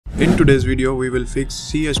In today's video, we will fix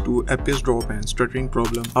CS2 FPS drop and stuttering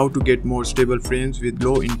problem, how to get more stable frames with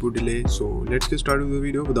low input delay. So let's get started with the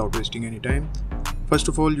video without wasting any time. First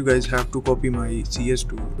of all, you guys have to copy my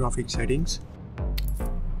CS2 graphic settings.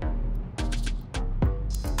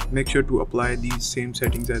 Make sure to apply these same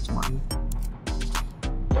settings as mine.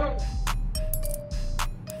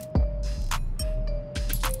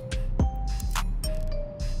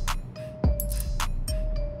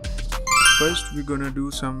 First, we're gonna do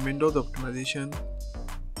some Windows optimization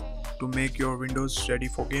to make your Windows ready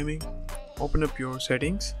for gaming. Open up your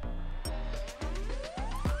settings,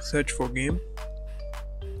 search for game,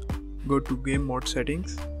 go to game mode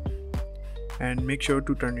settings and make sure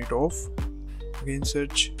to turn it off. Again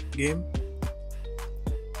search game,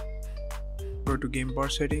 go to game bar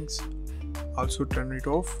settings, also turn it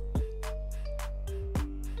off.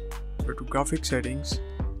 Go to graphic settings,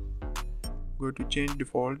 go to change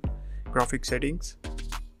default graphic settings.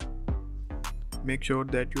 Make sure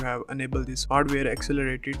that you have enabled this hardware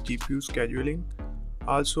accelerated GPU scheduling.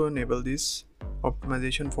 Also enable this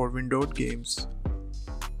optimization for windowed games.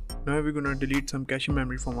 Now we're gonna delete some cache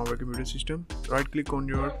memory from our computer system. Right click on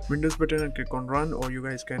your Windows button and click on run, or you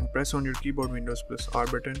guys can press on your keyboard Windows plus R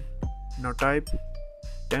button. Now type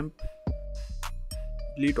temp,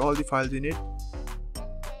 delete all the files in it.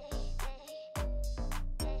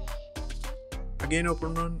 Again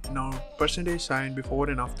open run. Now %sign before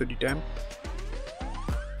and after the temp.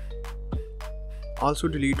 Also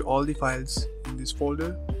delete all the files in this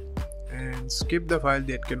folder and skip the file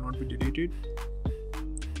that cannot be deleted.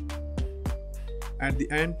 At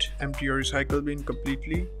the end, empty your recycle bin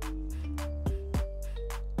completely.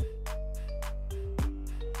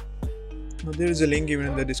 Now there is a link given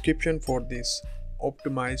in the description for this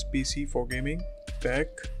optimized PC for gaming pack.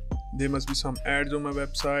 There must be some ads on my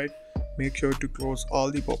website. Make sure to close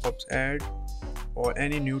all the pop-ups ad or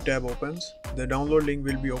any new tab opens. The download link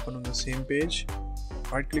will be open on the same page.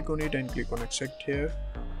 Right click on it and click on extract here.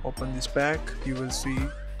 Open this pack. You will see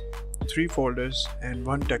 3 folders and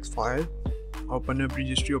 1 text file. Open up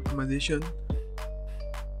registry optimization.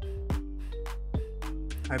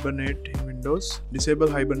 Hibernate in Windows.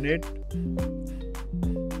 Disable hibernate.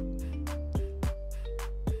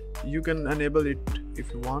 You can enable it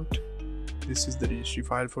if you want. This is the registry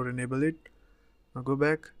file for enable it. Now go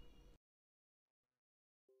back.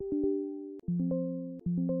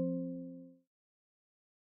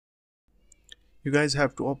 You guys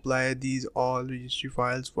have to apply these all registry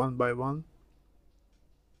files one by one.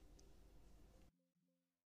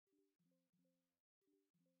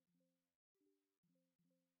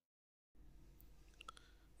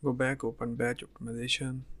 Go back, open batch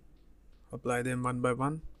optimization, apply them one by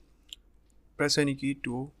one. Press any key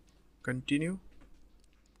to continue.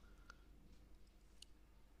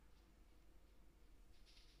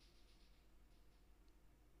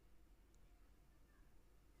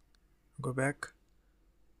 Go back,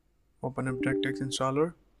 open up DirectX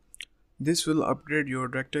installer. This will upgrade your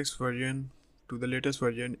DirectX version to the latest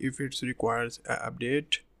version. If it requires an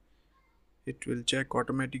update, it will check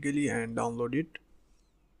automatically and download it.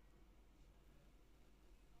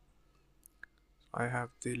 I have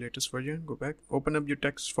the latest version. Go back, open up your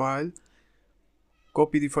text file,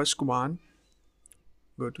 copy the first command,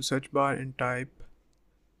 go to search bar and type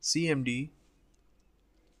cmd.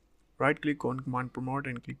 Right click on command prompt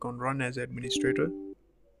and click on run as administrator.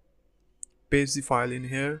 Paste the file in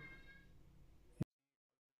here.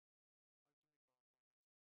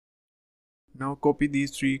 Now copy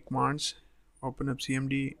these 3 commands, open up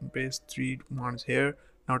cmd and paste 3 commands here.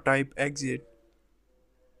 Now type exit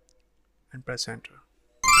and press enter.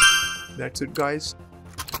 That's it, guys.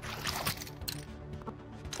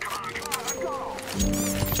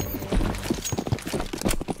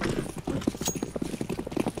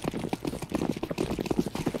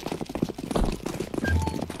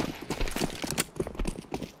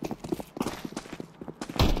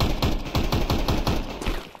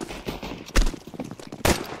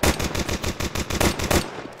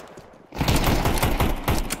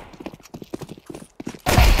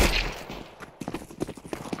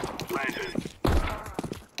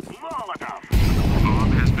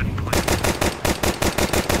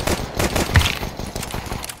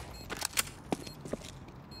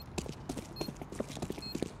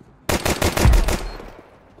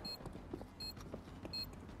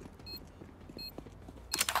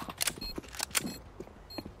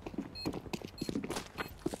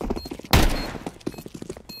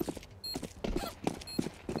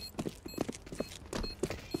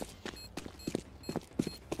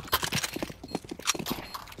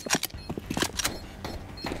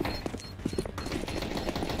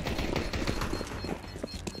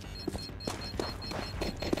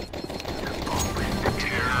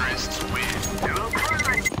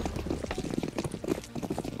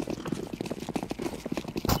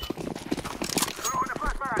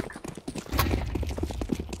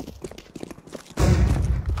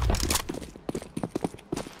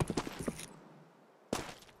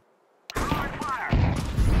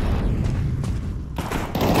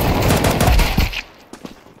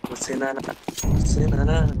 Sinana,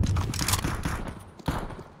 Sinana.